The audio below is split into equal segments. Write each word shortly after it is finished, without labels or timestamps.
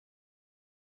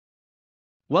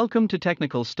Welcome to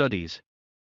Technical Studies.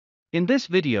 In this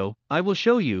video, I will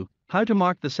show you how to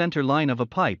mark the center line of a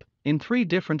pipe in 3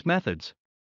 different methods.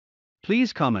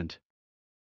 Please comment.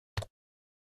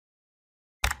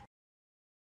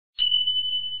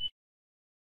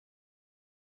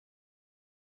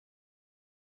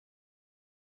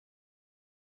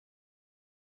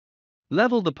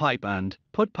 Level the pipe and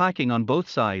put packing on both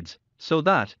sides so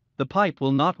that the pipe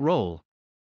will not roll.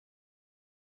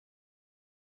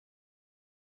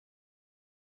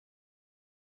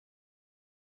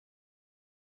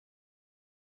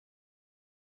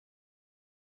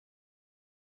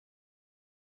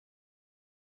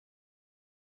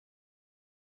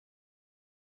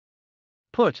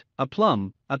 Put a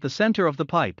plumb at the center of the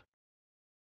pipe.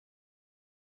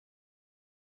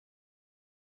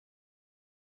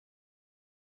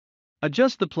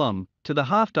 Adjust the plumb to the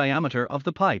half diameter of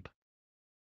the pipe.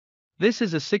 This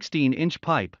is a 16-inch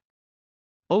pipe.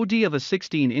 OD of a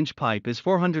 16-inch pipe is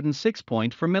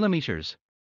 406.4 millimeters.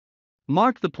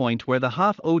 Mark the point where the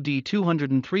half OD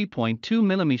 203.2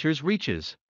 millimeters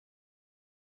reaches.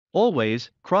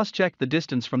 Always cross-check the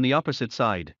distance from the opposite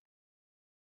side.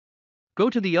 Go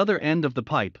to the other end of the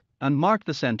pipe and mark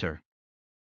the center.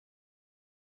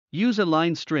 Use a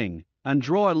line string and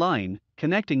draw a line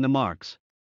connecting the marks.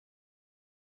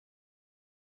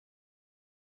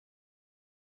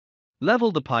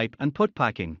 Level the pipe and put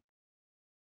packing.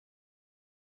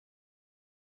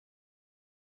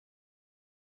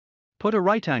 Put a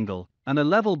right angle and a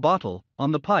level bottle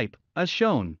on the pipe as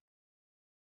shown.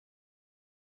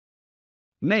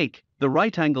 Make the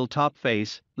right angle top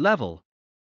face level.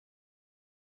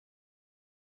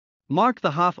 Mark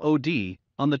the half OD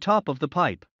on the top of the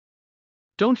pipe.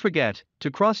 Don't forget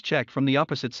to cross-check from the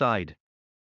opposite side.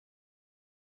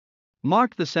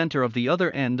 Mark the center of the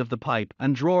other end of the pipe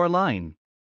and draw a line.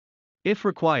 If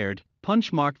required,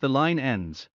 punch mark the line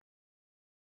ends.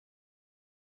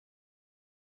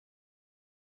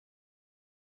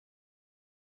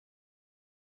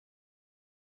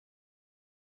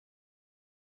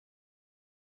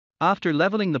 After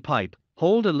leveling the pipe,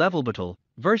 hold a level bottle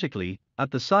vertically at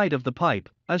the side of the pipe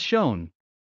as shown.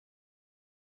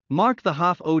 Mark the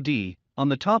half OD on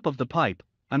the top of the pipe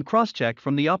and cross-check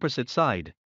from the opposite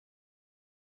side.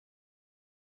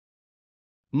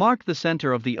 Mark the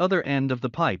center of the other end of the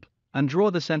pipe and draw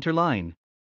the center line.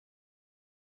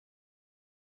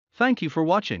 Thank you for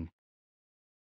watching.